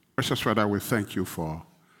Precious Father, we thank you for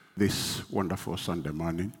this wonderful Sunday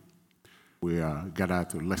morning. We are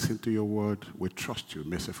gathered to listen to your word. We trust you,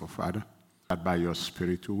 merciful Father, that by your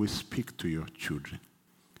Spirit we will speak to your children.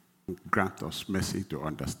 Grant us mercy to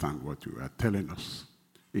understand what you are telling us.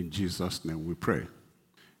 In Jesus' name we pray.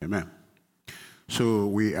 Amen. So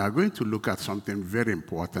we are going to look at something very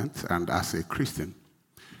important, and as a Christian,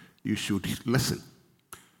 you should listen.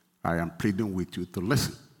 I am pleading with you to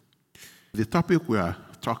listen. The topic we are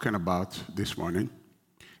talking about this morning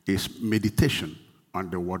is meditation on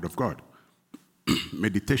the Word of God.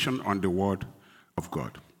 Meditation on the Word of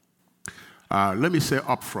God. Let me say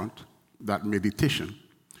up front that meditation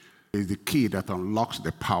is the key that unlocks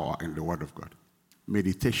the power in the Word of God.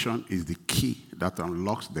 Meditation is the key that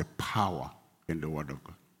unlocks the power in the Word of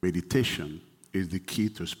God. Meditation is the key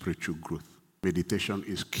to spiritual growth. Meditation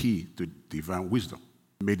is key to divine wisdom.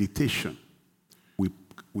 Meditation will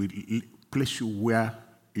place you where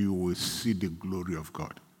you will see the glory of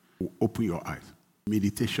God. Will open your eyes.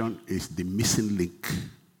 Meditation is the missing link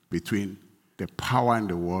between the power in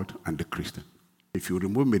the Word and the Christian. If you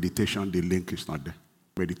remove meditation, the link is not there.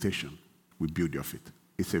 Meditation will build your faith.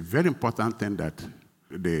 It's a very important thing that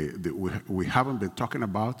we haven't been talking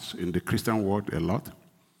about in the Christian world a lot,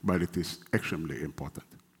 but it is extremely important.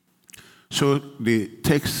 So the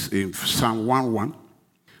text in Psalm 1:1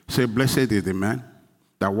 says, "Blessed is the man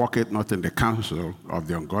that walketh not in the counsel of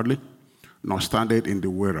the ungodly, nor standeth in the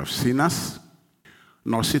way of sinners,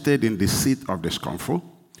 nor sitteth in the seat of the scornful,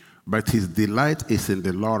 but his delight is in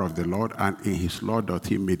the law of the Lord, and in his law doth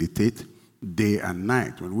he meditate day and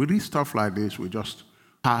night." When we read stuff like this, we just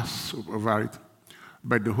pass over it.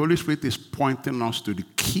 But the Holy Spirit is pointing us to the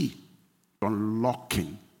key to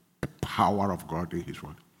unlocking the power of God in his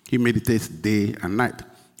word. He meditates day and night,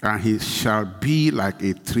 and he shall be like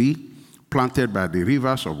a tree planted by the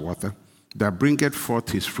rivers of water, that bringeth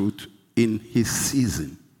forth his fruit in his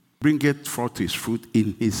season. Bringeth forth his fruit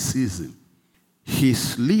in his season.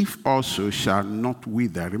 His leaf also shall not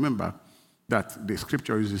wither. Remember that the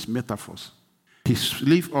scripture uses metaphors. His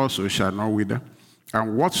leaf also shall not wither.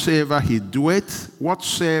 And whatsoever he doeth,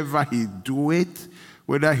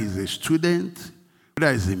 whether he's a student,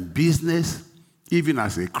 whether he's in business, even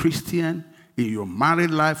as a Christian, in your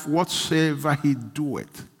married life, whatsoever he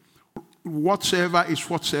doeth, whatsoever he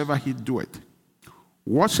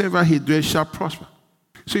doeth shall prosper.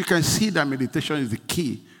 So you can see that meditation is the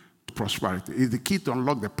key to prosperity. It's the key to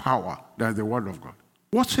unlock the power that is the Word of God.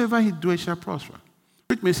 Whatsoever he doeth shall prosper.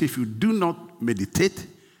 Which means if you do not meditate,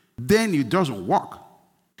 then it doesn't work.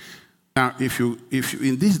 Now, if you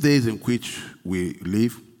in these days in which we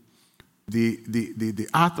live, the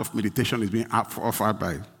art of meditation is being offered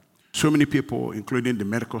by so many people, including the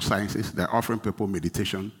medical sciences. They're offering people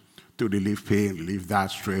meditation to relieve pain, relieve that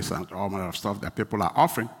stress, and all manner of stuff that people are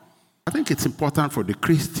offering. I think it's important for the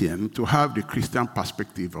Christian to have the Christian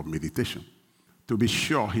perspective of meditation, to be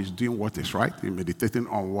sure he's doing what is right, in meditating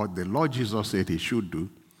on what the Lord Jesus said he should do.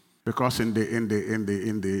 Because in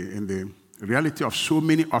the reality of so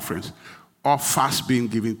many offerings, offers being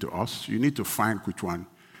given to us, you need to find which one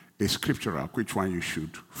is scriptural, which one you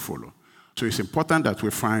should follow. So it's important that we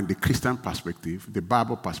find the Christian perspective, the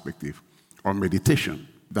Bible perspective on meditation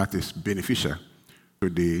that is beneficial to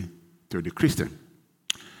the Christian.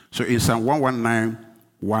 So in Psalm 119,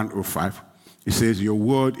 105, it says, "Your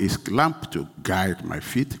word is lamp to guide my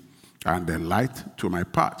feet and a light to my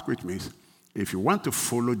path," which means if you want to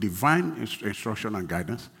follow divine instruction and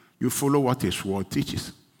guidance, you follow what his word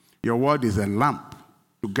teaches. Your word is a lamp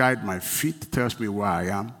to guide my feet, tells me where I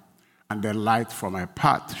am, and the light for my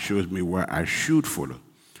path shows me where I should follow.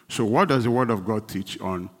 So what does the Word of God teach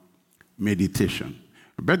on meditation?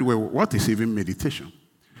 By the way, what is even meditation?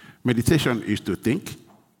 Meditation is to think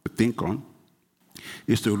on,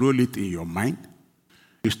 is to roll it in your mind,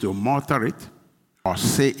 is to mutter it or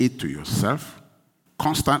say it to yourself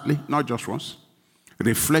constantly, not just once.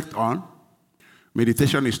 Reflect on.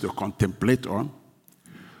 Meditation is to contemplate on,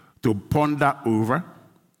 to ponder over,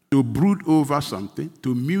 to brood over something,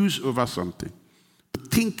 to muse over something, to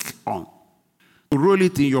think on, to roll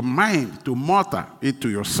it in your mind, to mutter it to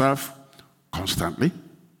yourself constantly.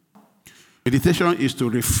 Meditation is to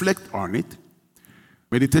reflect on it.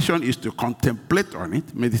 Meditation is to contemplate on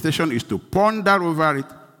it. Meditation is to ponder over it,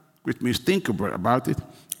 which means think about it,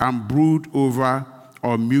 and brood over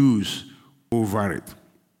or muse over it.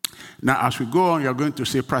 Now, as we go on, you're going to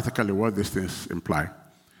see practically what these things imply.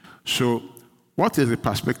 So, what is the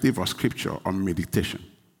perspective of Scripture on meditation?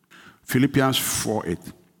 Philippians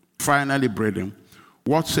 4:8. Finally, brethren,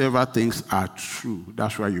 whatsoever things are true,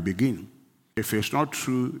 that's where you begin. If it's not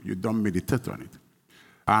true, you don't meditate on it.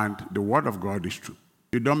 And the Word of God is true.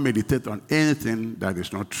 You don't meditate on anything that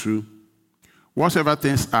is not true. Whatsoever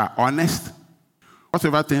things are honest,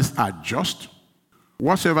 whatsoever things are just,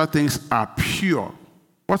 whatsoever things are pure,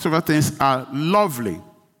 whatsoever things are lovely,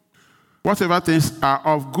 whatsoever things are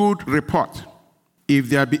of good report, if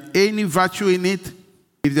there be any virtue in it,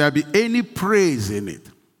 if there be any praise in it,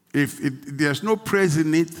 if there's no praise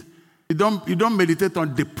in it, you don't meditate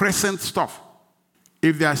on depressing stuff.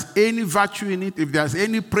 If there's any virtue in it, if there's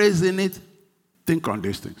any praise in it, think on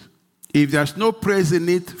these things. If there's no praise in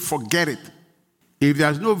it, forget it. If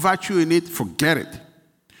there's no virtue in it, forget it.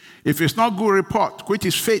 If it's not good report, which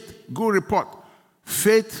is faith, good report.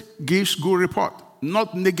 Faith gives good report,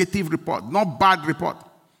 not negative report, not bad report.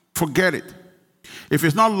 Forget it. If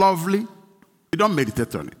it's not lovely, you don't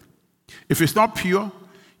meditate on it. If it's not pure,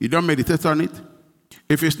 you don't meditate on it.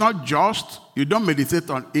 If it's not just, you don't meditate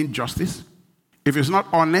on injustice. If it's not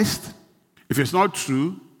honest, if it's not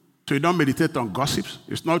true, so you don't meditate on gossips,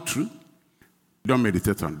 it's not true, you don't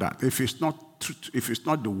meditate on that. If it's not true, if it's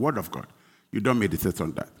not the word of God, you don't meditate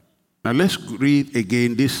on that. Now let's read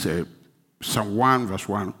again this Psalm 1 verse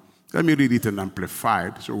 1. Let me read it in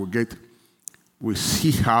Amplified, so we'll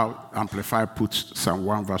see how Amplified puts Psalm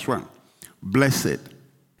 1 verse 1. Blessed.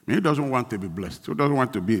 He doesn't want to be blessed. Who doesn't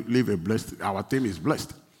want to live a blessed? Our theme is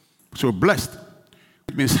blessed. So blessed,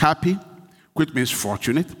 which means happy, which means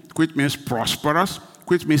fortunate, which means prosperous,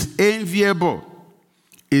 which means enviable,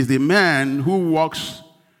 is the man who walks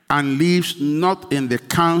and lives not in the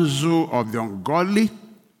counsel of the ungodly.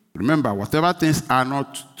 Remember, whatever things are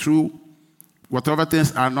not true, whatever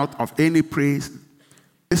things are not of any praise,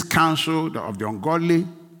 this counsel of the ungodly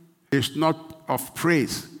is not of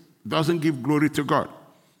praise. It doesn't give glory to God.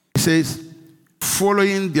 It says,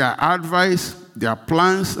 following their advice, their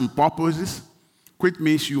plans and purposes, which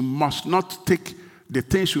means you must not take the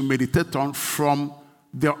things you meditate on from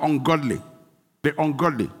the ungodly. The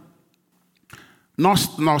ungodly.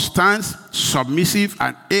 Nor stands submissive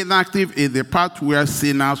and inactive in the path where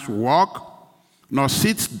sinners walk, nor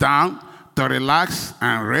sits down to relax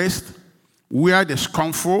and rest, where the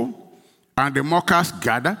scornful and the mockers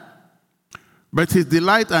gather. But his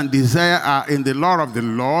delight and desire are in the law of the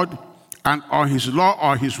Lord, and on his law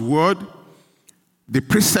or his word, the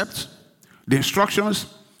precepts, the instructions,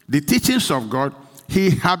 the teachings of God, he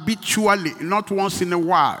habitually, not once in a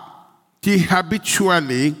while, he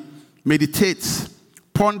habitually meditates,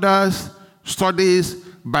 ponders, studies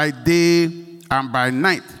by day and by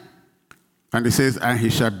night. And he says, and he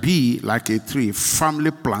shall be like a tree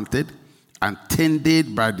firmly planted and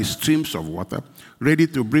tended by the streams of water, ready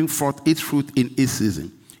to bring forth its fruit in its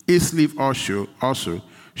season. Its leaf also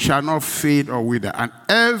shall not fade or wither, and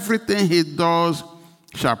everything he does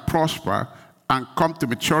shall prosper and come to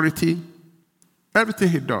maturity. Everything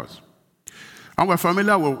he does. And we're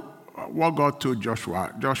familiar with what God told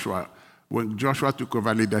Joshua, when Joshua took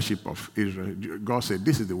over leadership of Israel, God said,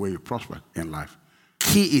 this is the way you prosper in life.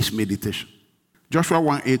 Key is meditation. Joshua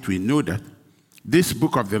 1:8, we know that this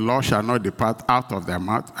book of the law shall not depart out of their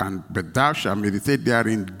mouth, but thou shalt meditate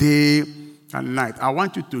therein day and night. I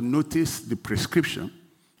want you to notice the prescription.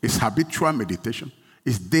 It's habitual meditation.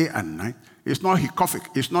 It's day and night. It's not hiccupic.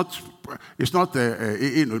 It's not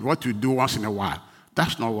what you do once in a while.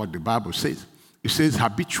 That's not what the Bible says. It says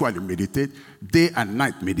habitually meditate, day and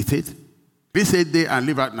night meditate. We say day and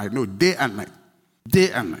live at night. No, day and night.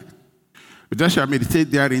 Day and night. But thou shalt meditate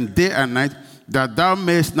therein day and night, that thou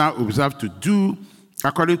mayest now observe to do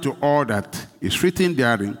according to all that is written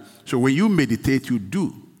therein. So when you meditate, you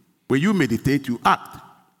do. When you meditate, you act.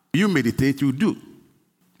 When you meditate, you do.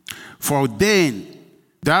 For then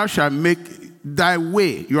thou shalt make thy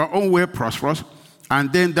way, your own way, prosperous,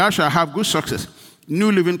 and then thou shalt have good success.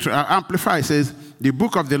 New Living Amplified says, the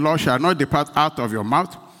book of the law shall not depart out of your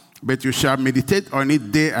mouth, but you shall meditate on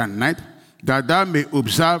it day and night, that thou may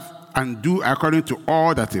observe and do according to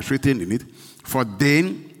all that is written in it. For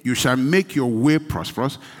then you shall make your way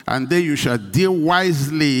prosperous, and then you shall deal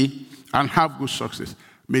wisely and have good success.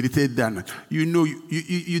 Meditate day and night. You know,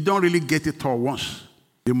 you don't really get it all once.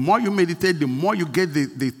 The more you meditate, the more you get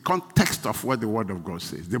the context of what the Word of God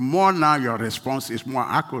says. The more now your response is more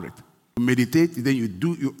accurate. You meditate, then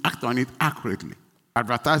you act on it accurately.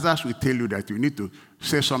 Advertisers will tell you that you need to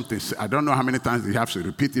say something. I don't know how many times they have to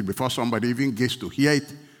repeat it before somebody even gets to hear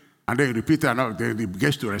it. And then you repeat it, and then it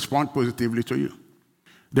gets to respond positively to you.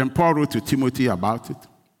 Then Paul wrote to Timothy about it.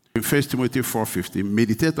 In 1 Timothy 4:15,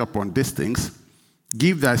 meditate upon these things,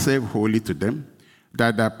 give thyself wholly to them,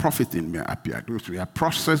 that thy profiting may appear.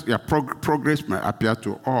 Your progress may appear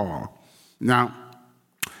to all. Now,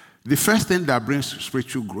 the first thing that brings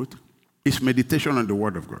spiritual growth is meditation on the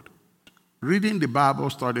Word of God. Reading the Bible,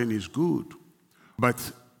 studying is good.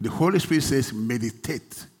 But the Holy Spirit says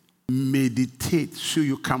meditate. Meditate so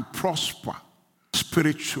you can prosper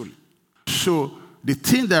spiritually. So the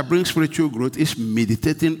thing that brings spiritual growth is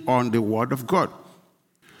meditating on the Word of God.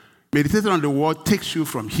 Meditating on the Word takes you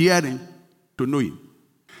from hearing to knowing.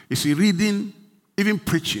 You see, reading, even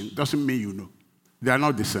preaching, doesn't mean you know. They are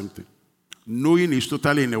not the same thing. Knowing is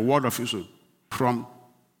totally in the word of his own. From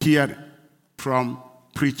hearing, from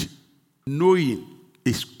preaching. Knowing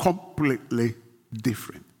is completely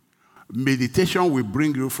different. Meditation will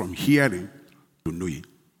bring you from hearing to knowing.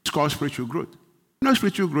 It's called spiritual growth. No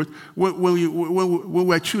spiritual growth. When we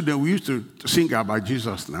were children, we used to sing about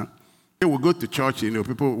Jesus now. Then we go to church,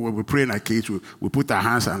 people, when we pray like kids, we put our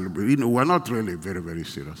hands and, we're not really very, very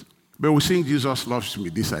serious. But we sing Jesus loves me,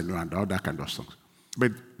 this I know, and all that kind of songs.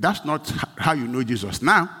 But that's not how you know Jesus.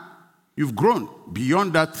 Now, you've grown.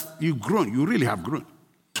 Beyond that, you've grown. You really have grown.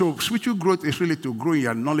 So spiritual growth is really to grow in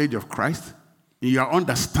your knowledge of Christ, in your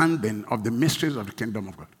understanding of the mysteries of the kingdom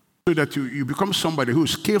of God, so that you become somebody who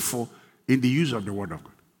is skillful in the use of the word of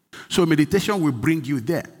God. So meditation will bring you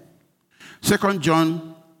there. 2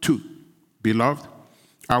 John 2, beloved,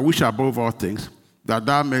 I wish above all things that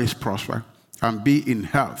thou mayest prosper and be in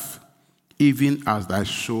health, even as thy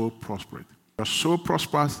soul prospereth. Your soul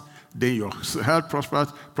prospers, then your health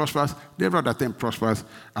prospers, then every other thing prospers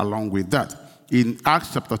along with that. In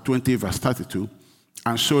Acts chapter 20, verse 32,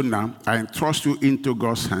 and so now I entrust you into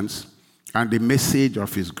God's hands and the message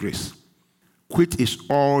of his grace, which is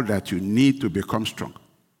all that you need to become strong.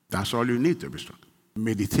 That's all you need to be strong.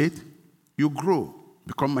 Meditate, you grow,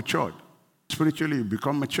 become matured. Spiritually, you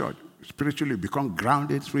become matured. Spiritually, you become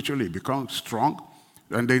grounded. Spiritually, you become strong.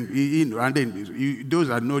 And then, those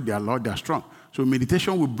that know their Lord, they are strong. So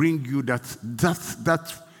meditation will bring you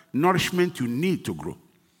that nourishment you need to grow.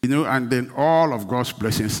 And then all of God's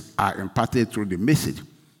blessings are imparted through the message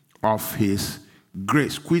of his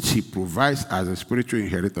grace, which he provides as a spiritual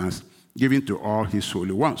inheritance given to all his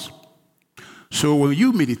holy ones. So when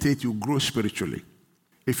you meditate, you grow spiritually.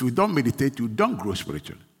 If you don't meditate, you don't grow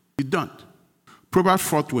spiritually. You don't. Proverbs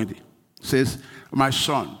 4:20 says, my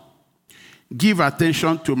son, give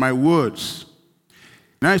attention to my words.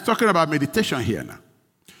 Now he's talking about meditation here now.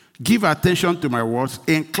 Give attention to my words.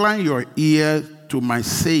 Incline your ear to my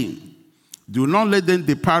saying. Do not let them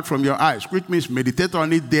depart from your eyes, which means meditate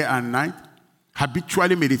on it day and night.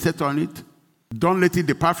 Habitually meditate on it. Don't let it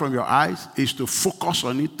depart from your eyes. It's to focus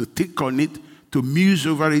on it, to think on it, to muse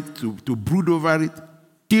over it, to brood over it.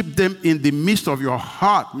 Keep them in the midst of your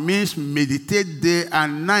heart. Means meditate day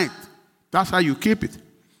and night. That's how you keep it.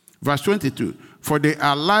 Verse 22. For they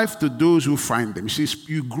are life to those who find them. You see,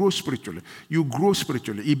 you grow spiritually. You grow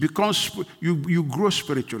spiritually. It becomes, you grow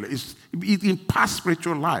spiritually. It imparts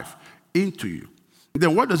spiritual life into you.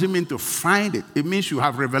 Then what does it mean to find it? It means you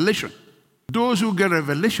have revelation. Those who get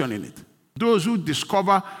revelation in it. Those who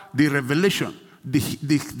discover the revelation, the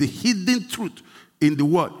hidden truth in the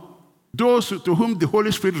word. Those to whom the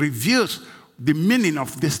Holy Spirit reveals the meaning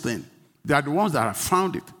of this thing. They are the ones that have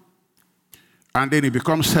found it. And then it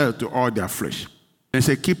becomes hell to all their flesh. And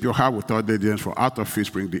say, keep your heart with all diligence, for out of it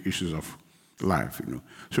spring the issues of life.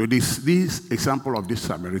 So this example of these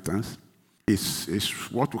Samaritans is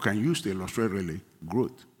what we can use to illustrate really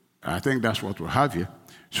growth. I think that's what we have here.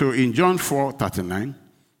 So in John 4:39,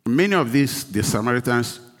 many of the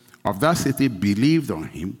Samaritans of that city believed on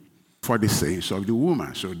him for the sayings of the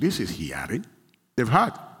woman. So this is hearing. They've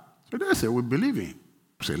heard. So they say, we believe in him.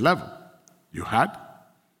 Say, level. You heard,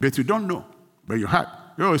 but you don't know. But you heard.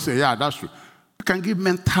 You always say, yeah, that's true. You can give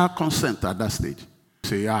mental consent at that stage.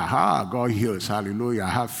 Say, yeah, God heals, hallelujah, I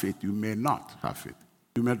have faith. You may not have faith.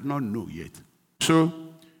 You may not know yet. So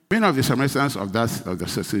many of the Samaritans of the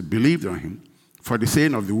city believed on him for the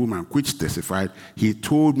saying of the woman, which testified, he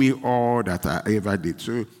told me all that I ever did.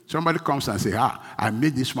 So somebody comes and says, I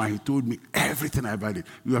met this man, he told me everything I ever did.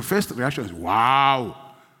 Your first reaction is, wow,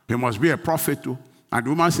 he must be a prophet too. And the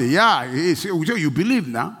woman says, yeah, he is. So you believe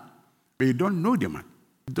now, but you don't know the man.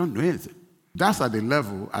 You don't know anything. That's at the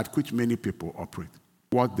level at which many people operate.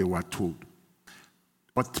 What they were told.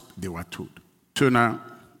 What they were told. So now,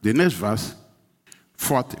 the next verse,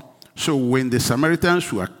 40. So when the Samaritans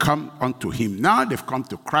who had come unto him, now they've come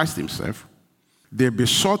to Christ himself, they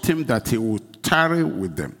besought him that he would tarry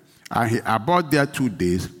with them. And he abode there 2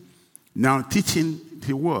 days, now teaching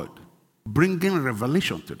the word, bringing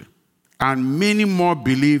revelation to them. And many more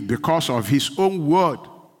believed because of his own word.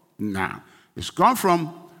 Now, it's gone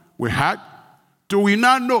from we had to we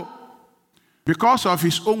now know because of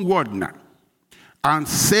his own word now. And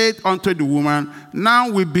said unto the woman, now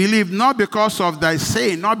we believe not because of thy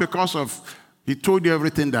saying, not because of he told you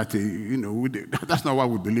everything that, that's not what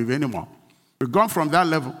we believe anymore. We've gone from that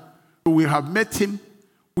level. We have met him.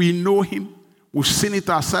 We know him. We've seen it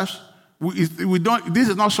ourselves. We don't. This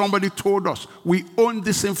is not somebody told us. We own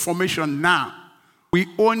this information now. We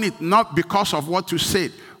own it not because of what you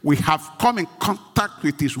said. We have come in contact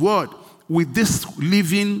with his word, with this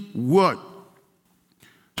living word.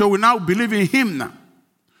 So we now believe in him now.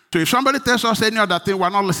 So if somebody tells us any other thing, we're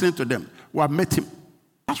not listening to them. We have met him.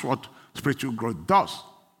 That's what spiritual growth does.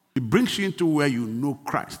 It brings you into where you know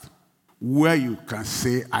Christ, where you can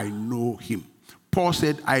say, I know him. Paul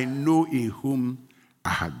said, I know in whom I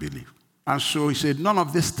have believed. And so he said, none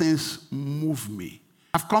of these things move me.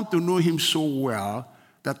 I've come to know him so well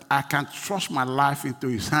that I can trust my life into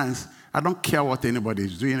his hands. I don't care what anybody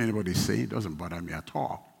is doing, anybody is saying. It doesn't bother me at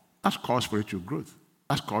all. That's called spiritual growth.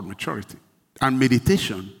 That's called maturity. And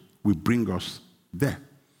meditation will bring us there.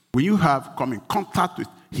 When you have come in contact with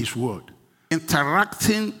his word,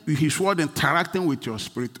 interacting with his word, interacting with your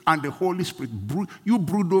spirit, and the Holy Spirit, you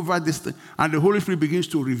brood over this thing, and the Holy Spirit begins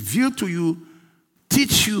to reveal to you,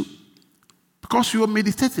 teach you, because you are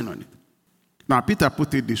meditating on it. Now, Peter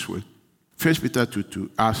put it this way. 1 Peter 2:2,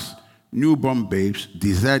 as newborn babes,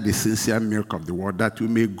 desire the sincere milk of the word, that you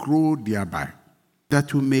may grow thereby.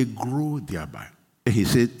 That you may grow thereby. He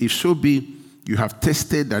said, if so be, you have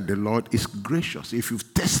tested that the Lord is gracious. If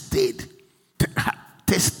you've tested,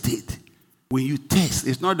 when you test,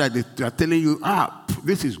 it's not that they are telling you,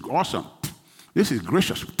 this is awesome, this is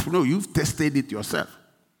gracious. No, you've tested it yourself.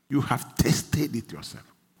 You have tested it yourself.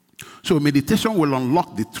 So meditation will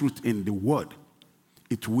unlock the truth in the word.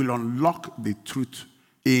 It will unlock the truth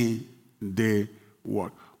in the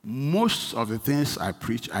word. Most of the things I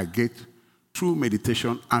preach, I get through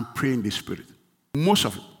meditation and pray in the spirit. Most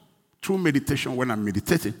of it. Through meditation when I'm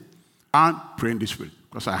meditating and praying in the spirit.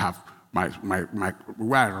 Because I have my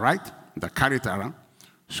where I write, I carry it around.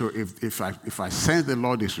 So if I sense the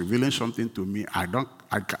Lord is revealing something to me,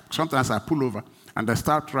 sometimes I pull over and I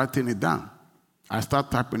start writing it down. I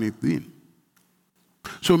start typing it in.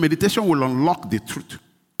 So meditation will unlock the truth,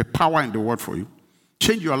 the power in the word for you.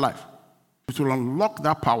 Change your life. It will unlock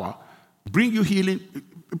that power, bring you healing.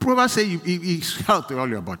 Proverbs say it's health to all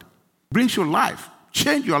your body. Brings you life.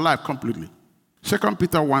 Change your life completely. 2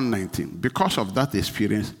 Peter 1:19. Because of that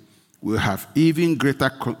experience, we have even greater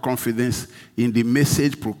confidence in the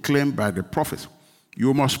message proclaimed by the prophets.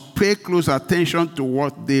 You must pay close attention to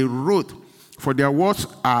what they wrote, for their words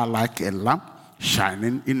are like a lamp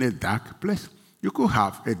shining in a dark place. You could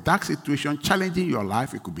have a dark situation challenging your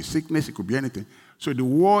life. It could be sickness. It could be anything. So the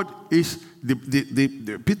word is,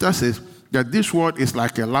 Peter says that this word is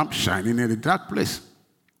like a lamp shining in a dark place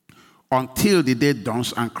until the day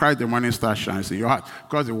dawns and Christ the morning star shines in your heart.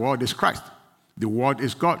 Because the word is Christ. The word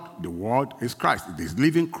is God. The word is Christ. It is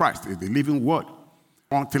living Christ. It is the living word.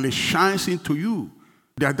 Until it shines into you.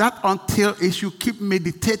 That until is you keep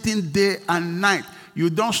meditating day and night. You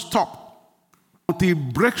don't stop until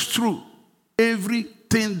it breaks through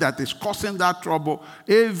everything that is causing that trouble,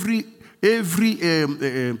 every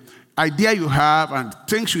idea you have and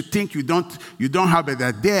things you think you don't have, but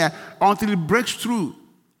they're there until it breaks through.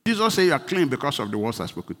 Jesus said you are clean because of the words I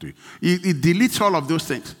spoke to you. It deletes all of those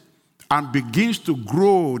things and begins to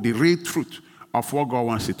grow the real truth of what God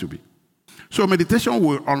wants it to be. So meditation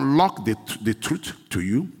will unlock the truth to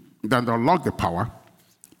you, then unlock the power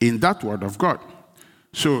in that word of God.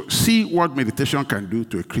 So see what meditation can do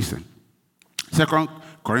to a Christian. 2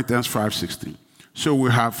 Corinthians 5:16. So we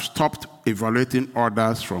have stopped evaluating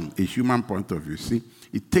others from a human point of view. See,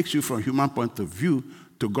 it takes you from a human point of view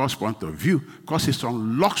to God's point of view because it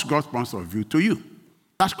unlocks God's point of view to you.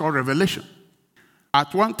 That's called revelation.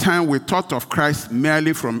 At one time, we thought of Christ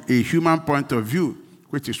merely from a human point of view,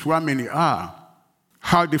 which is where many are.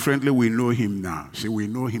 How differently we know him now. See, we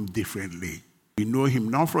know him differently. We know him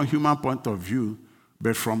not from a human point of view,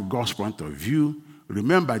 but from God's point of view.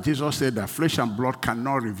 Remember, Jesus said that flesh and blood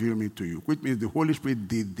cannot reveal me to you, which means the Holy Spirit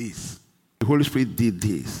did this. The Holy Spirit did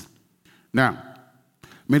this. Now,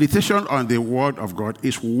 meditation on the word of God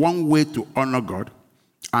is one way to honor God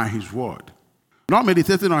and his word. Not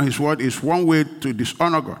meditating on his word is one way to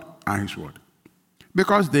dishonor God and his word.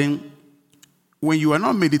 Because then, when you are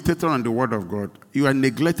not meditating on the word of God, you are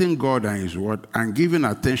neglecting God and his word and giving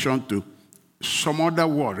attention to some other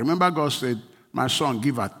word. Remember, God said, my son,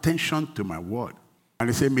 give attention to my word. And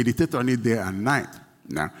he said, meditate on it day and night.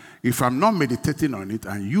 Now, if I'm not meditating on it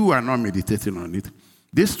and you are not meditating on it,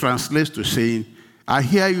 this translates to saying, I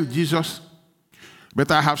hear you, Jesus, but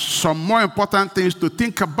I have some more important things to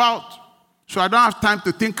think about. So I don't have time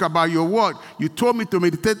to think about your word. You told me to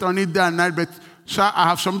meditate on it day and night, but sir, I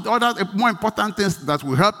have some other more important things that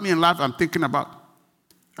will help me in life I'm thinking about.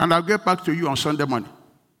 And I'll get back to you on Sunday morning.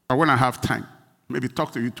 or when I have time. Maybe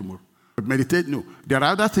talk to you tomorrow. But meditate, no. There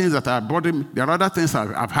are other things that are bothering me. There are other things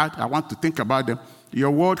I've had. I want to think about them.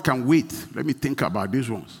 Your word can wait. Let me think about these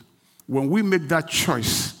ones. When we make that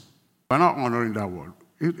choice, we're not honoring that word.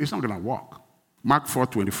 It's not going to work. Mark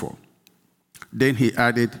 4:24. Then he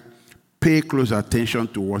added, pay close attention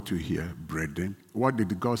to what you hear, brethren. What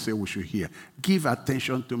did God say we should hear? Give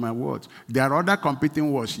attention to my words. There are other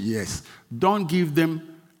competing words, yes. Don't give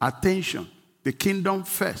them attention. The kingdom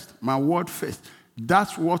first, my word first.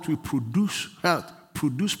 That's what will produce health,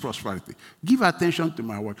 produce prosperity. Give attention to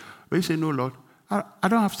my word. But you say, no, Lord, I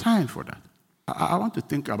don't have time for that. I want to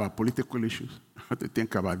think about political issues. I want to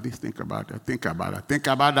think about this, think about that, think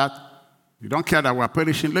about that. You don't care that we're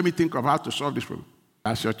perishing. Let me think of how to solve this problem.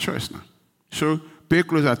 That's your choice now. So pay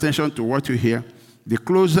close attention to what you hear. The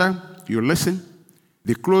closer you listen,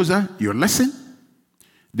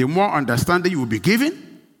 the more understanding you will be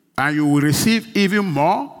given, and you will receive even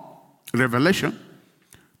more revelation.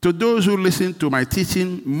 To those who listen to my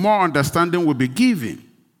teaching, more understanding will be given.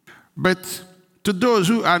 But to those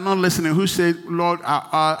who are not listening, who say, Lord,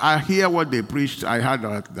 I hear what they preached, I heard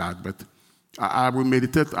that, but I will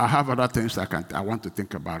meditate. I have other things I want to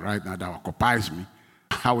think about right now that occupies me.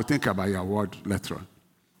 I will think about your word later on.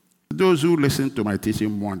 Those who listen to my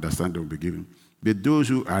teaching, more understanding will be given. But those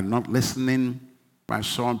who are not listening, my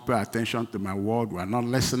son, pay attention to my word. We are not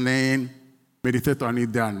listening. Meditate on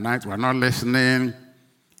it day and night. We are not listening.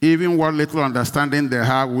 Even what little understanding they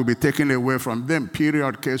have will be taken away from them.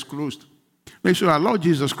 Period. Case closed. Make sure our Lord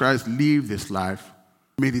Jesus Christ lived this life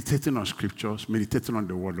meditating on scriptures, meditating on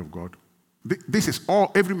the word of God. This is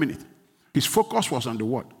all, every minute. His focus was on the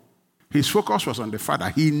word. His focus was on the Father.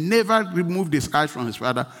 He never removed his eyes from his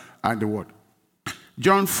Father and the word.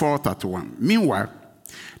 John 4:31. Meanwhile,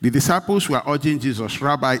 the disciples were urging Jesus,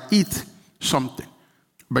 Rabbi, eat something.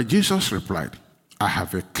 But Jesus replied, I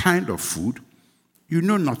have a kind of food you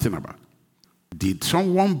know nothing about. Did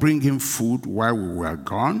someone bring him food while we were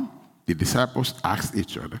gone? The disciples asked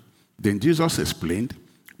each other. Then Jesus explained,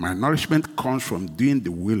 my nourishment comes from doing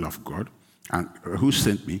the will of God, and who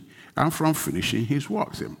sent me, and from finishing his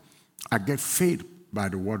works. I get fed by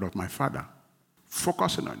the word of my Father,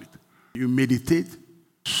 focusing on it. You meditate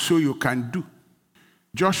so you can do.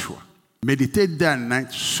 Joshua, meditate day and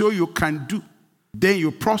night so you can do. Then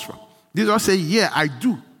you prosper. Jesus said, yeah, I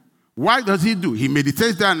do. Why does he do? He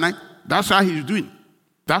meditates day and night. That's why he's doing.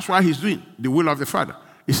 That's why he's doing the will of the Father.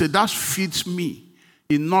 He said, that feeds me.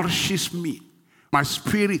 It nourishes me. My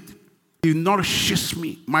spirit. It nourishes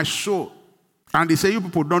me. My soul. And he said, you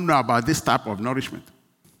people don't know about this type of nourishment.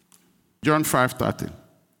 John 5:13.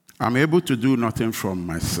 I'm able to do nothing from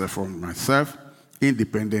myself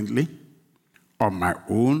independently on my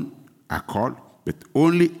own accord, but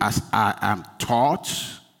only as I am taught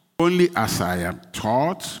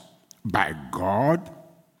by God.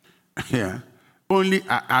 Yeah. Only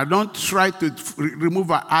I don't try to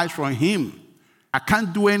remove our eyes from him. I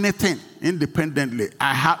can't do anything independently.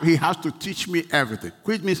 He has to teach me everything,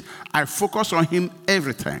 which means I focus on him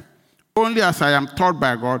every time. Only as I am taught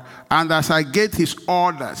by God and as I get his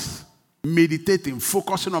orders, meditating,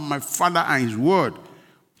 focusing on my Father and his word,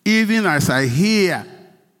 even as I hear.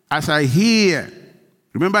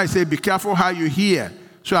 Remember I said, be careful how you hear.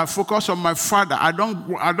 So I focus on my Father. I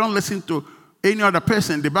don't listen to any other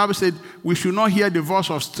person. The Bible said we should not hear the voice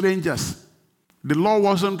of strangers. The Lord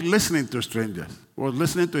wasn't listening to strangers. He was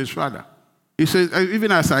listening to his Father. He said,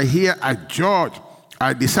 even as I hear, I judge.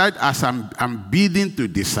 I decide as I'm bidden to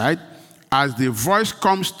decide. As the voice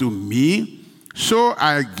comes to me, so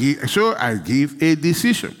I give a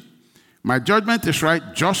decision. My judgment is right,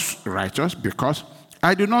 just righteous, because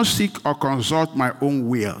I do not seek or consult my own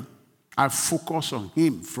will. I focus on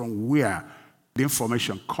him from where the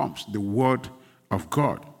information comes, the word of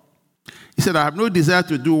God. He said, I have no desire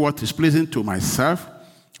to do what is pleasing to myself,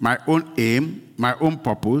 my own aim, my own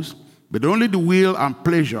purpose, but only the will and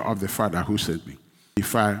pleasure of the Father who sent me.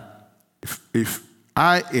 If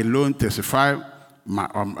I alone testify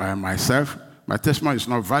myself, my testimony is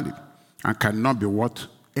not valid and cannot be worth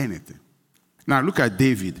anything. Now look at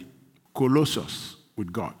David, Colossus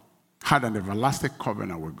with God, had an everlasting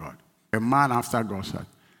covenant with God. A man after God's heart.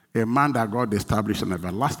 A man that God established an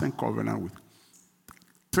everlasting covenant with.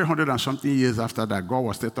 300 and something years after that, God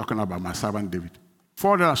was still talking about my servant David.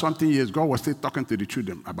 400 and something years, God was still talking to the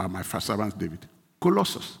children about my servant David.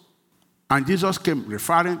 Colossus. And Jesus came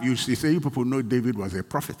referring, you say, you people know David was a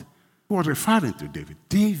prophet. He was referring to David.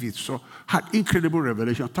 David had incredible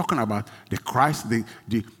revelation talking about the Christ,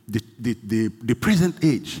 the present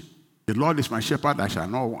age. The Lord is my shepherd, I shall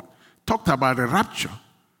not want. Talked about the rapture.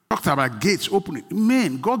 Talked about gates opening.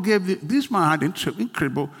 Man, God gave this man had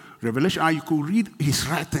incredible revelation, and you could read his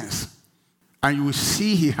writings, and you will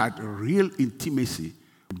see he had a real intimacy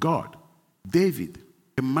with God. David,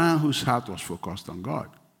 a man whose heart was focused on God.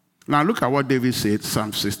 Now look at what David said,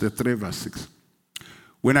 Psalm 63, verse 6.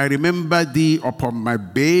 When I remember thee upon my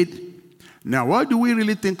bed. Now, what do we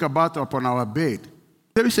really think about upon our bed?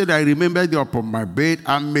 David said, I remember thee upon my bed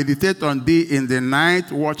and meditate on thee in the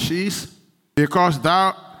night watches, because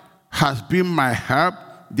thou hast been my help.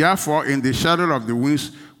 Therefore, in the shadow of the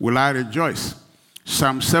wings will I rejoice.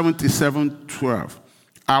 Psalm 77, 12.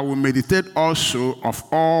 I will meditate also of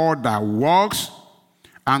all thy works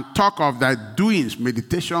and talk of thy doings.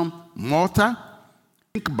 Meditation, mortar.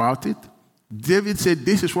 Think about it. David said,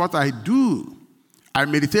 this is what I do. I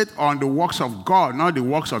meditate on the works of God, not the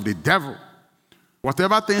works of the devil.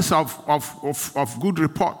 Whatever things of good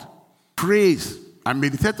report, praise, I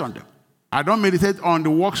meditate on them. I don't meditate on the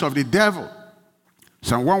works of the devil.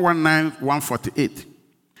 Psalm 119, 148.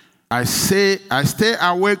 I stay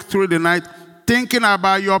awake through the night thinking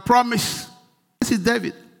about your promise. This is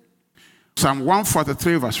David. Psalm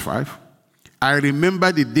 143, verse 5. I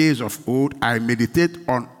remember the days of old. I meditate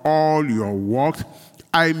on all your works.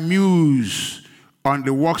 I muse on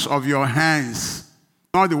the works of your hands,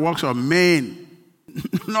 not the works of men,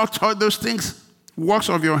 not all those things, works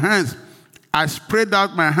of your hands. I spread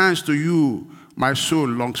out my hands to you. My soul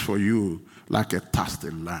longs for you like a thirsty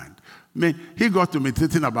land. Man, he got to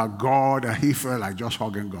meditating about God, and he felt like just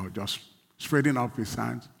hugging God, just spreading out his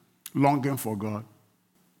hands, longing for God.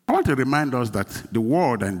 I want to remind us that the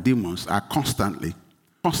world and demons are constantly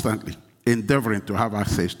endeavoring to have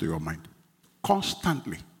access to your mind.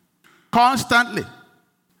 Constantly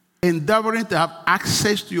endeavoring to have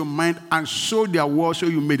access to your mind and sow their word, so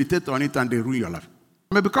you meditate on it and they ruin your life.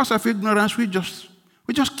 But because of ignorance, we're just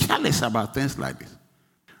careless about things like this.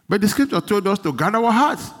 But the scripture told us to guard our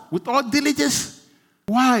hearts with all diligence.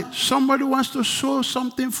 Why? Somebody wants to sow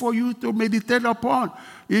something for you to meditate upon.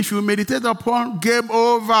 If you meditate upon, game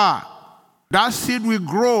over. That seed will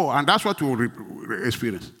grow, and that's what you will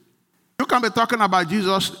experience. You can be talking about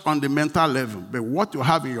Jesus on the mental level, but what you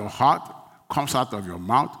have in your heart comes out of your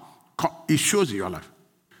mouth. It shows in your life.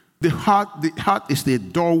 The heart is the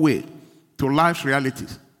doorway to life's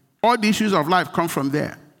realities. All the issues of life come from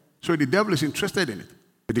there. So the devil is interested in it.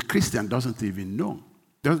 But the Christian doesn't even know,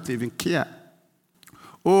 doesn't even care.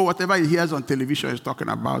 Oh, whatever he hears on television is talking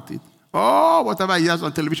about it. Oh, whatever he hears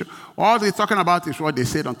on television, all they're talking about is what they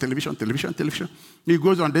said on television. He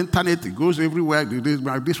goes on the internet, he goes everywhere.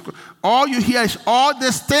 All you hear is all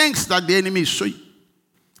these things that the enemy is showing.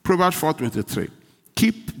 Proverbs 4:23.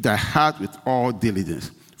 Keep thy heart with all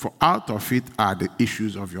diligence, for out of it are the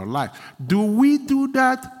issues of your life. Do we do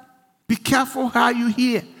that? Be careful how you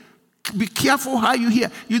hear. Be careful how you hear.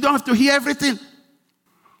 You don't have to hear everything.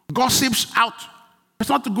 Gossips out. It's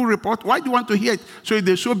not a good report. Why do you want to hear it? So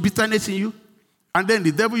they show bitterness in you, and then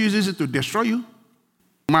the devil uses it to destroy you.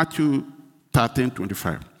 Matthew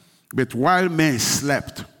 13:25. But while men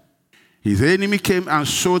slept, his enemy came and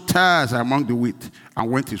sowed tares among the wheat and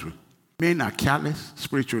went his way. Men are careless,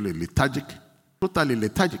 spiritually lethargic, totally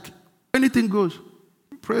lethargic. Anything goes.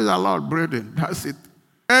 Praise the Lord, brethren. That's it.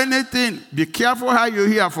 Anything. Be careful how you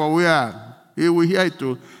hear, for where he will hear it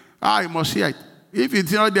too. He must hear it. If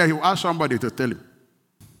it's not there, he will ask somebody to tell him.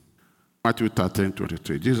 Matthew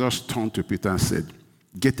 13:23. Jesus turned to Peter and said,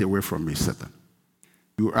 get away from me, Satan.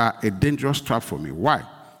 You are a dangerous trap for me. Why?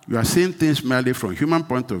 You are seeing things merely from human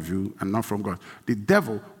point of view and not from God. The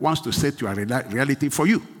devil wants to set your reality for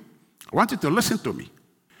you. I want you to listen to me.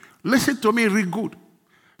 Listen to me real good.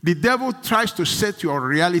 The devil tries to set your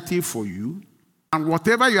reality for you, and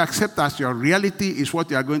whatever you accept as your reality is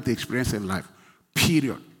what you are going to experience in life.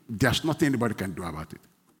 Period. There's nothing anybody can do about it.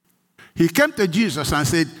 He came to Jesus and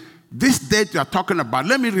said, this death you are talking about,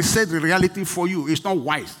 let me reset the reality for you. It's not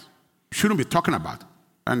wise. You shouldn't be talking about it.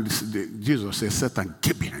 And Jesus said, Satan,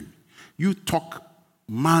 get behind me. You talk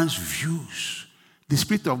man's views. The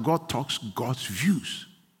Spirit of God talks God's views.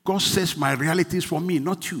 God says my reality is for me,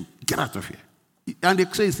 not you. Get out of here. And they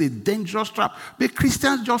say it's a dangerous trap. But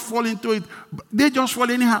Christians just fall into it. They just fall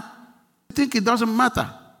anyhow. They think it doesn't matter.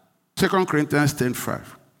 2 Corinthians 10:5.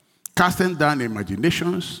 Casting down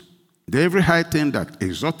imaginations, every high thing that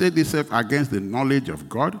exalted itself against the knowledge of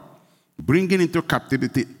God, bringing into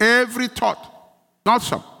captivity every thought, not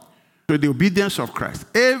some, to the obedience of Christ.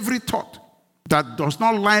 Every thought that does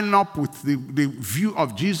not line up with the view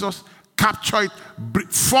of Jesus, capture it,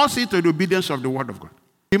 force it to the obedience of the word of God.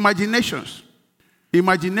 Imaginations,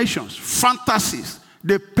 fantasies,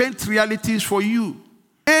 they paint realities for you.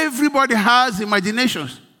 Everybody has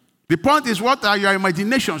imaginations. The point is, what are your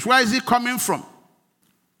imaginations? Where is it coming from?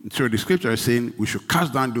 So the scripture is saying we should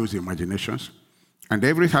cast down those imaginations and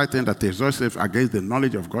every high thing that exalts itself against the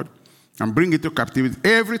knowledge of God, and bring into captivity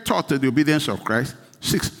every thought to the obedience of Christ.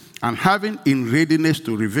 6, and having in readiness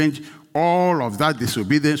to revenge all of that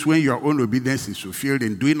disobedience when your own obedience is fulfilled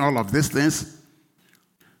in doing all of these things.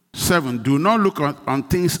 7, do not look on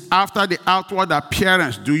things after the outward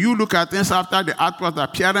appearance. Do you look at things after the outward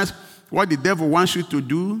appearance? What the devil wants you to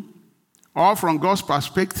do? All from God's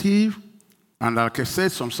perspective. And like I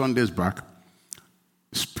said some Sundays back,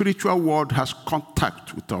 spiritual world has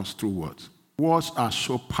contact with us through words. Words are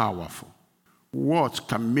so powerful. Words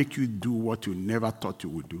can make you do what you never thought you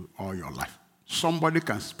would do all your life. Somebody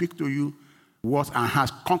can speak to you, words, and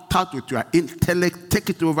has contact with your intellect,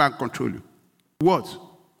 take it over and control you. Words.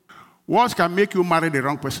 Words can make you marry the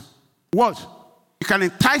wrong person. Words. It can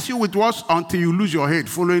entice you with words until you lose your head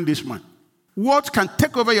following this man. Words can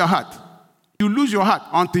take over your heart. You lose your heart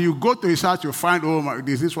until you go to his house, you find, oh,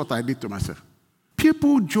 this is what I did to myself.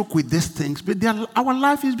 People joke with these things, but our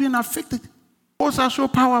life is being affected. Words are so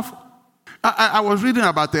powerful. I was reading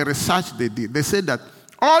about the research they did. They said that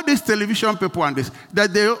all these television people and this,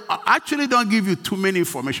 that they actually don't give you too many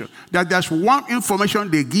information. That there's one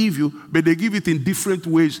information they give you, but they give it in different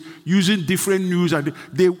ways, using different news. And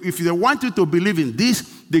if they want you to believe in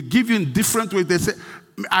this, they give you in different ways. They say,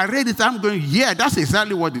 I read it, I'm going, yeah, that's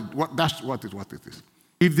exactly what it is.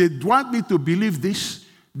 If they want me to believe this,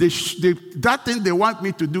 that thing they want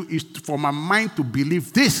me to do is for my mind to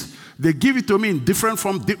believe this. They give it to me in different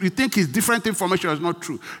form. You think it's different information, it's not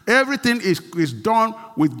true. Everything is done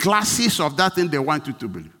with glasses of that thing they want you to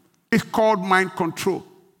believe. It's called mind control.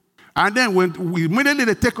 And then when immediately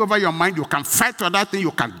they take over your mind, you can fight for that thing,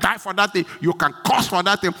 you can die for that thing, you can curse for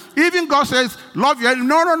that thing. Even God says, love you.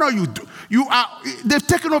 No, you do. They've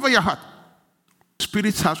taken over your heart.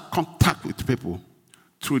 Spirits have contact with people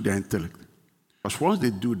through their intellect. Because once they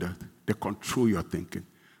do that, they control your thinking,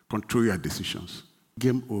 control your decisions.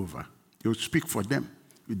 Game over. You speak for them.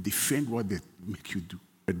 You defend what they make you do.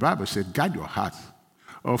 The Bible said, guard your heart.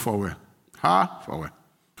 Oh, for where? For where?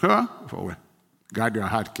 For where? Guard your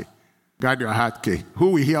heart, K. Guard your heart, K.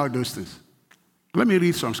 Who will hear all those things? Let me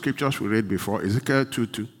read some scriptures we read before. Ezekiel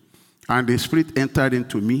 2:2. And the Spirit entered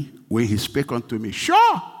into me when he spake unto me.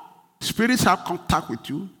 Sure. Spirits have contact with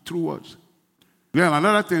you through words. Then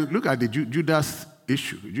another thing, look at the Judas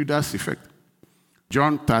issue, Judas effect.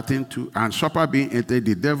 John 13:2, and supper being entered,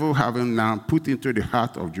 the devil having now put into the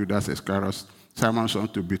heart of Judas Iscariot, Simon's son,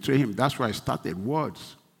 to betray him. That's why it started.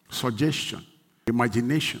 Words, suggestion,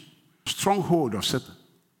 imagination, stronghold of Satan.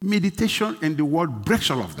 Meditation in the word breaks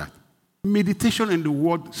all of that. Meditation in the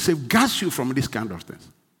word safeguards you from this kind of things.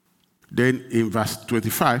 Then in verse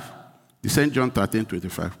 25, the same John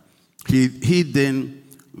 13:25, he then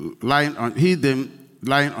lying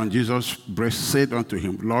on Jesus' breast said unto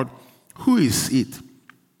him, Lord, who is it?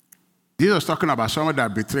 Jesus was talking about someone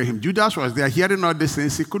that betrayed him. Judas was there hearing all these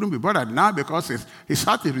things. He couldn't be bothered now because his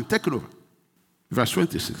heart has been taken over. Verse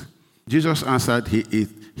 26. Jesus answered, He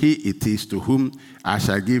it is to whom I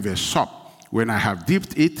shall give a sop when I have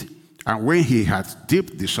dipped it. And when he had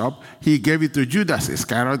dipped the sop, he gave it to Judas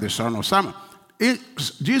Iscariot, the son of Simon.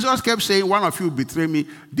 Jesus kept saying, one of you betray me.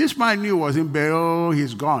 This man knew was in bed. Oh,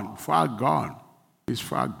 he's gone. Far gone. He's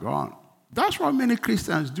far gone. That's what many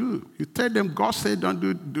Christians do. You tell them, God said, don't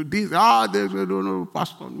do this. They don't know,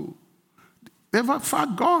 Pastor, no. They're far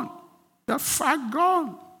gone. They're far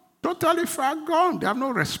gone. Totally far gone. They have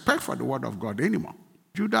no respect for the word of God anymore.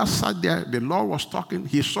 Judas sat there. The Lord was talking.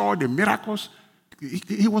 He saw the miracles.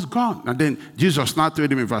 He was gone. And then Jesus now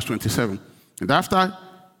told him in verse 27. And after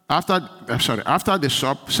the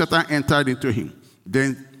sop, Satan entered into him.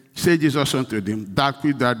 Then said Jesus unto them, that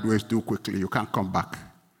which thou doest, do quickly. You can't come back.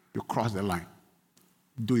 You cross the line.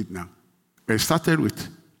 Do it now. It started with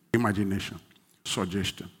imagination,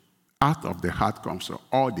 suggestion. Out of the heart comes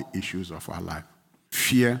all the issues of our life.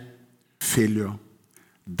 Fear, failure,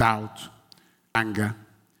 doubt, anger,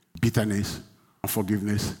 bitterness,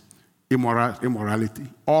 unforgiveness, immorality.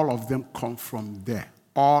 All of them come from there.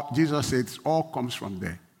 Jesus said it all comes from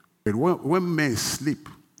there. But when men sleep,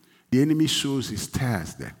 the enemy sows his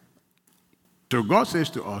tares there. So God says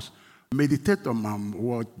to us, meditate on my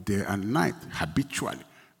word day and night, habitually.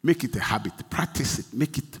 Make it a habit. Practice it.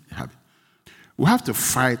 Make it a habit. We have to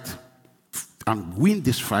fight and win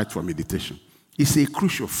this fight for meditation. It's a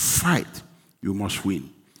crucial fight you must win.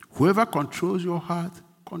 Whoever controls your heart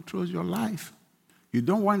controls your life. You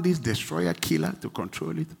don't want this destroyer killer to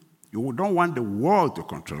control it. You don't want the world to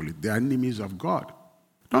control it. They are enemies of God.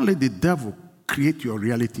 Don't let the devil create your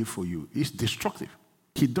reality for you. It's destructive.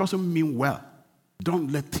 He doesn't mean well.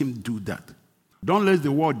 Don't let him do that. Don't let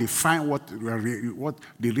the world define what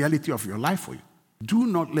the reality of your life for you. Do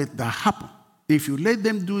not let that happen. If you let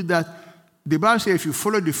them do that, the Bible says if you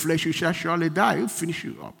follow the flesh, you shall surely die. It will finish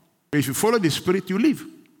you up. If you follow the Spirit, you live.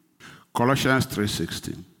 Colossians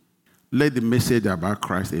 3:16. Let the message about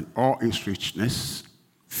Christ in all its richness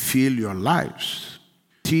fill your lives.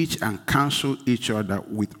 Teach and counsel each other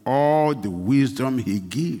with all the wisdom he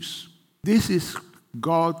gives. This is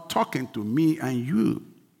God talking to me and you.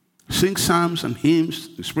 Sing psalms and hymns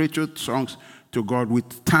and spiritual songs to God with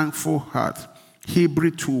thankful heart.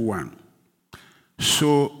 Hebrews 2:1.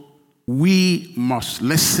 So we must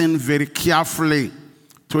listen very carefully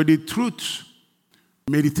to the truth.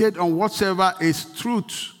 Meditate on whatsoever is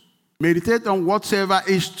truth. Meditate on whatsoever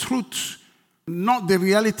is truth, not the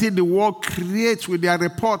reality the world creates with their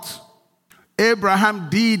reports. Abraham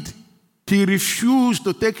did. He refused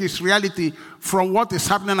to take his reality from what is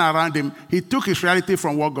happening around him. He took his reality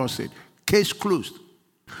from what God said. Case closed.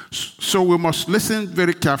 So we must listen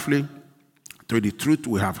very carefully to the truth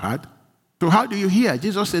we have heard. So how do you hear?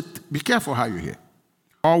 Jesus said, be careful how you hear.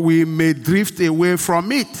 Or we may drift away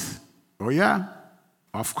from it. Oh yeah,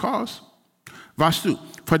 of course. Verse 2,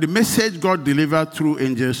 for the message God delivered through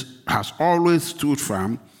angels has always stood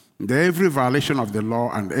firm. Every violation of the law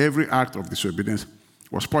and every act of disobedience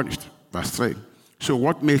was punished. Verse 3, so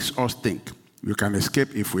what makes us think we can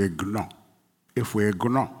escape if we ignore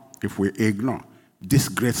this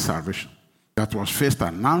great salvation that was first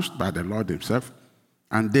announced by the Lord himself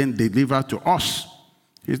and then delivered to us?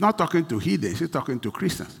 He's not talking to heathens, he's talking to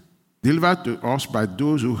Christians. Delivered to us by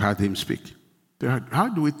those who heard him speak. How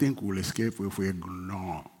do we think we'll escape if we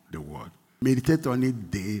ignore the word? Meditate on it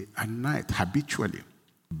day and night, habitually.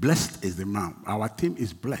 Blessed is the man. Our team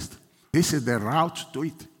is blessed. This is the route to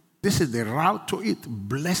it. This is the route to it.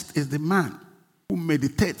 Blessed is the man who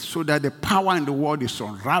meditates so that the power in the word is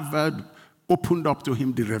unraveled, opened up to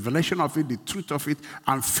him, the revelation of it, the truth of it,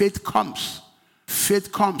 and faith comes.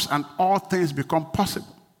 Faith comes and all things become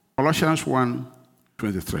possible. Colossians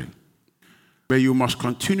 1:23. But you must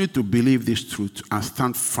continue to believe this truth and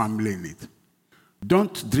stand firmly in it.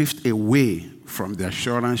 Don't drift away from the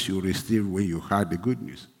assurance you received when you heard the good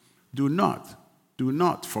news. Do not.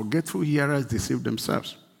 Forgetful hearers deceive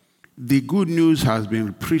themselves. The good news has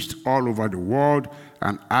been preached all over the world,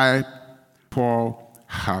 and I, Paul,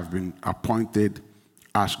 have been appointed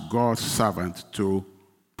as God's servant to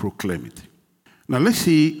proclaim it. Now let's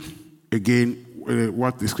see again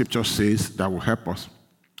what the scripture says that will help us.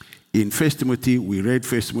 In 1 Timothy, we read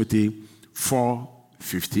 1 Timothy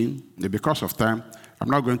 4:15. Because of time, I'm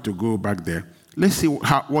not going to go back there. Let's see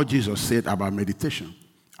what Jesus said about meditation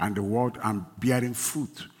and the word and bearing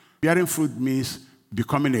fruit. Bearing fruit means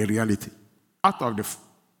becoming a reality.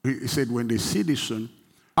 He said, when they see this soon,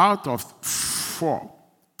 out of four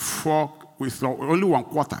with only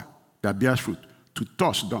 1/4 that bears fruit,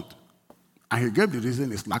 2/3 don't. And he gave the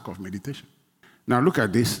reason is lack of meditation. Now look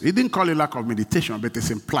at this. He didn't call it lack of meditation, but it's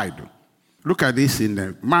implied. Look at this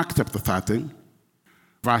in Mark chapter 13,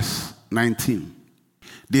 verse 19.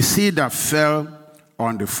 The seed that fell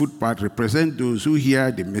on the footpath represent those who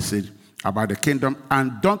hear the message about the kingdom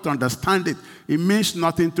and don't understand it. It means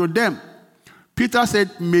nothing to them. Peter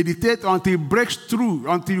said, meditate until it breaks through,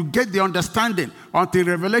 until you get the understanding, until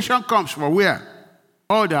revelation comes. For where?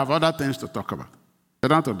 Oh, they have other things to talk about. They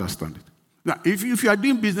don't understand it. Now, if you are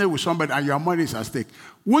doing business with somebody and your money is at stake,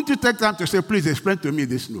 won't you take time to say, please explain to me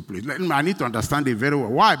this? No, please. I need to understand it very well.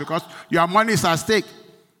 Why? Because your money is at stake.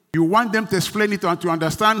 You want them to explain it to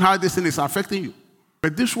understand how this thing is affecting you.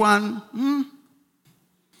 But this one,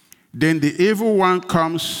 then the evil one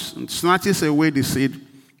comes and snatches away the seed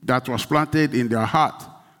that was planted in their heart.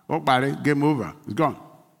 Oh, buddy, game over. It's gone.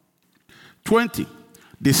 20.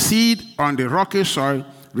 The seed on the rocky soil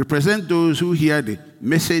represent those who hear the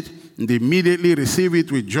message and they immediately receive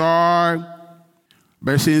it with joy.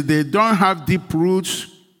 But since they don't have deep roots,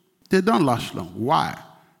 they don't last long. Why?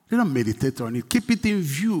 They don't meditate on it. Keep it in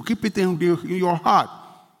view. Keep it in your heart.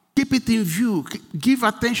 Keep it in view. Give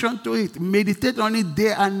attention to it. Meditate on it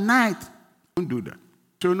day and night. Don't do that.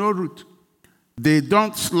 So no root. They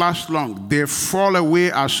don't last long. They fall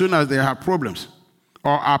away as soon as they have problems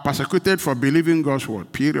or are persecuted for believing God's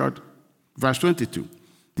word. Period. Verse 22.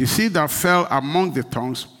 The seed that fell among the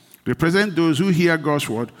thorns represent those who hear God's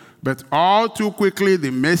word, but all too quickly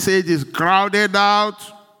the message is crowded out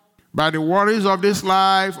by the worries of this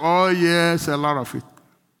life. Oh yes, a lot of it.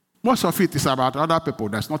 Most of it is about other people.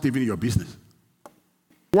 That's not even your business.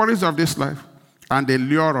 Worries of this life and the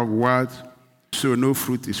lure of words, so no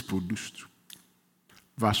fruit is produced.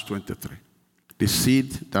 Verse 23. The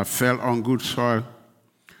seed that fell on good soil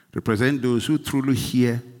Represent those who truly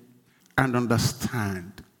hear and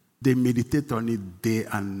understand. They meditate on it day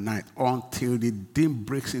and night until the dream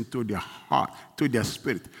breaks into their heart, to their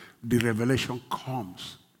spirit. The revelation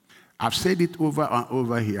comes. I've said it over and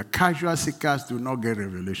over here. Casual seekers do not get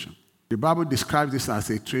revelation. The Bible describes this as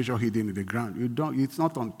a treasure hidden in the ground. It's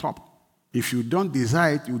not on top. If you don't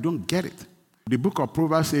desire it, you don't get it. The book of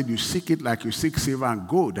Proverbs said you seek it like you seek silver and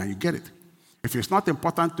gold, and you get it. If it's not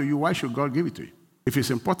important to you, why should God give it to you? If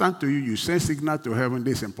it's important to you, you send signal to heaven,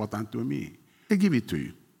 this is important to me. They give it to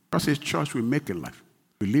you. Because it's choice we make in life.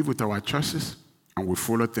 We live with our choices, and we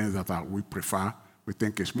follow things that we prefer, we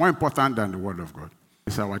think is more important than the Word of God.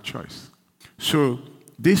 It's our choice. So,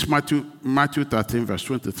 this Matthew 13, verse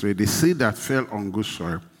 23, the seed that fell on good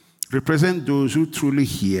soil represent those who truly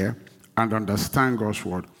hear and understand God's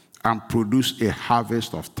word and produce a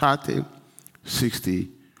harvest of 30, 60,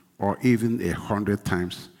 or even 100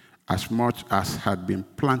 times as much as had been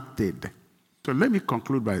planted. So let me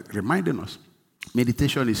conclude by reminding us,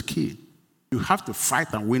 meditation is key. You have to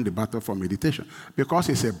fight and win the battle for meditation because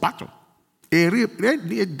it's a battle.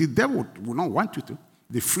 The devil will not want you to.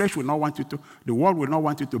 The flesh will not want you to. The world will not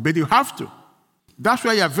want you to. But you have to. That's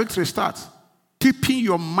where your victory starts. Keeping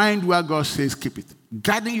your mind where God says keep it.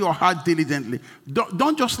 Guiding your heart diligently.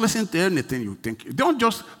 Don't just listen to anything you think. Don't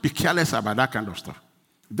just be careless about that kind of stuff.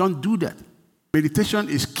 Don't do that. Meditation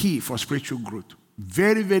is key for spiritual growth.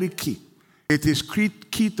 Very, very key. It is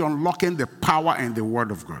key to unlocking the power and the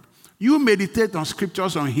word of God. You meditate on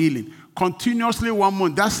scriptures on healing. Continuously 1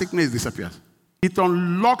 month, that sickness disappears. It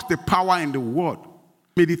unlocks the power in the word.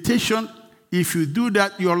 Meditation, if you do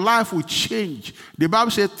that, your life will change. The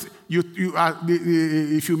Bible says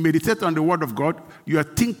if you meditate on the word of God, your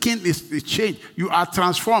thinking is changed. You are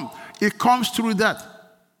transformed. It comes through that.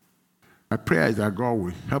 My prayer is that God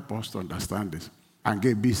will help us to understand this and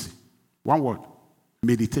get busy. One word,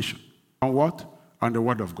 meditation. On what? On the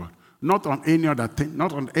word of God. Not on any other thing,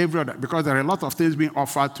 not on every other, because there are a lot of things being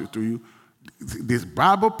offered to you. This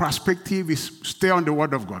Bible perspective is stay on the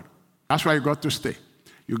word of God. That's why you got to stay.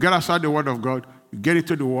 You get outside the word of God, you get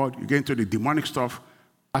into the world, you get into the demonic stuff.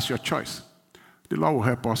 That's your choice. The Lord will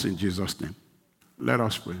help us in Jesus' name. Let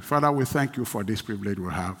us pray. Father, we thank you for this privilege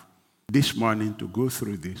we have this morning to go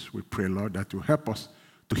through this. We pray, Lord, that you help us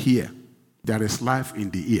to hear. There is life in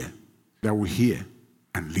the ear that we hear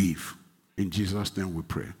and live. In Jesus' name we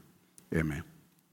pray. Amen.